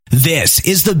This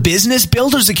is the Business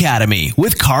Builders Academy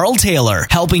with Carl Taylor,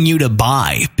 helping you to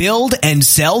buy, build, and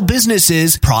sell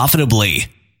businesses profitably.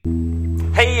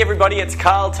 Hey everybody, it's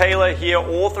Carl Taylor here,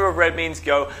 author of Red Means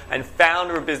Go and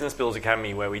founder of Business Builders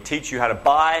Academy, where we teach you how to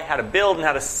buy, how to build, and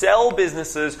how to sell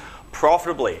businesses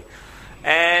profitably.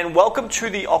 And welcome to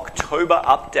the October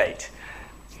update.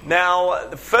 Now,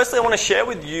 firstly, I want to share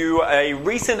with you a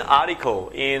recent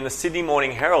article in the Sydney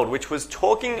Morning Herald, which was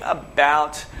talking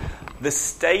about the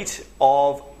state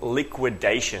of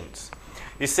liquidations.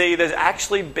 You see, there's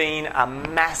actually been a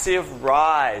massive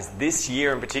rise this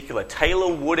year in particular.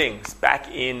 Taylor Woodings back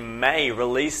in May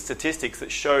released statistics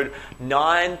that showed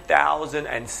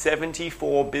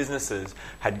 9,074 businesses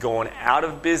had gone out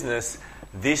of business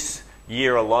this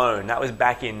year alone. That was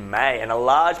back in May, and a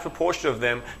large proportion of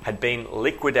them had been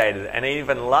liquidated, and an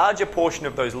even larger portion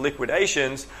of those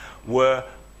liquidations were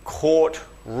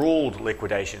court-ruled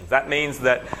liquidations. That means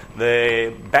that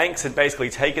the banks had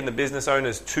basically taken the business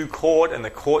owners to court, and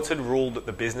the courts had ruled that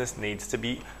the business needs to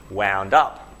be wound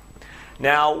up.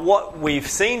 Now, what we've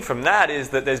seen from that is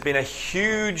that there's been a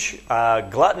huge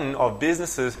glutton of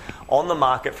businesses on the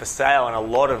market for sale and a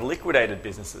lot of liquidated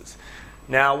businesses.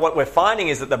 Now, what we're finding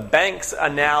is that the banks are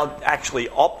now actually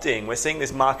opting. We're seeing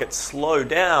this market slow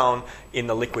down in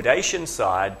the liquidation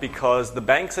side because the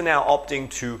banks are now opting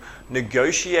to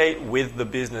negotiate with the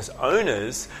business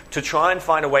owners to try and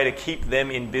find a way to keep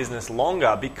them in business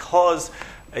longer, because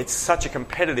it's such a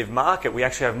competitive market. We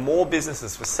actually have more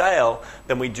businesses for sale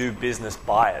than we do business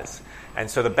buyers. And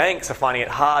so the banks are finding it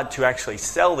hard to actually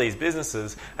sell these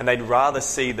businesses, and they'd rather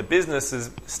see the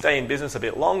businesses stay in business a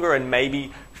bit longer and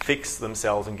maybe fix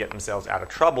themselves and get themselves out of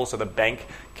trouble so the bank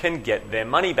can get their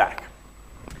money back.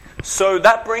 So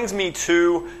that brings me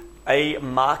to a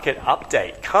market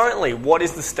update. Currently, what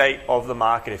is the state of the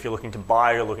market if you're looking to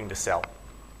buy or looking to sell?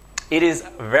 It is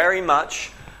very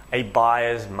much a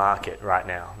buyer's market right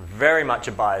now. Very much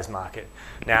a buyer's market.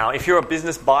 Now, if you're a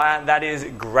business buyer, that is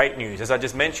great news. As I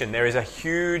just mentioned, there is a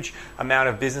huge amount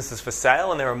of businesses for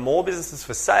sale, and there are more businesses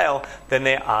for sale than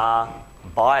there are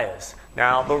buyers.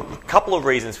 Now, a couple of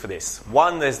reasons for this.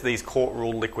 One, there's these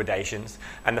court-ruled liquidations,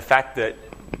 and the fact that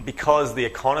because the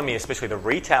economy, especially the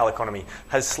retail economy,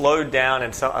 has slowed down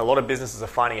and a lot of businesses are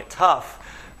finding it tough,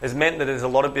 has meant that there's a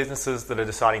lot of businesses that are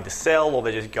deciding to sell, or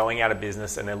they're just going out of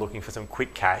business and they're looking for some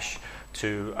quick cash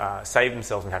to save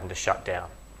themselves from having to shut down.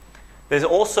 There's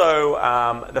also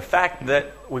the fact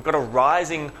that we've got a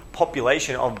rising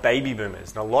population of baby boomers.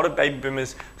 And a lot of baby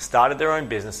boomers started their own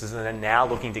businesses and are now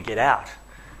looking to get out.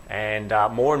 And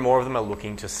more and more of them are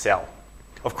looking to sell.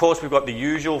 Of course, we've got the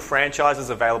usual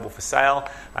franchises available for sale,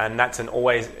 and that's an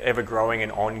always ever-growing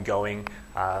and ongoing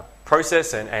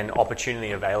process and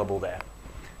opportunity available there.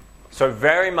 So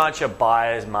very much a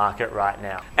buyer's market right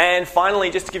now. And finally,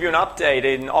 just to give you an update,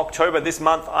 in October this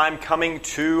month, I'm coming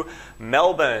to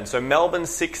Melbourne. So Melbourne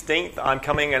 16th, I'm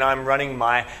coming and I'm running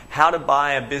my How to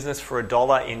Buy a Business for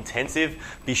 $1 intensive.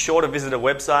 Be sure to visit a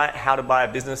website,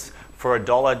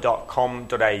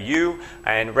 howtobuyabussinessfor$1.com.au,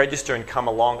 and register and come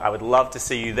along. I would love to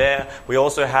see you there. We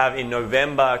also have in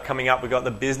November coming up, we've got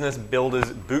the Business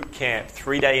Builders Bootcamp,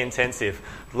 3-day intensive.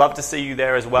 Love to see you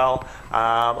there as well.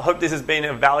 Hope this has been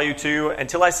of value to you.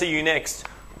 Until I see you next,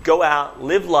 go out,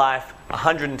 live life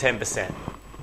 110%.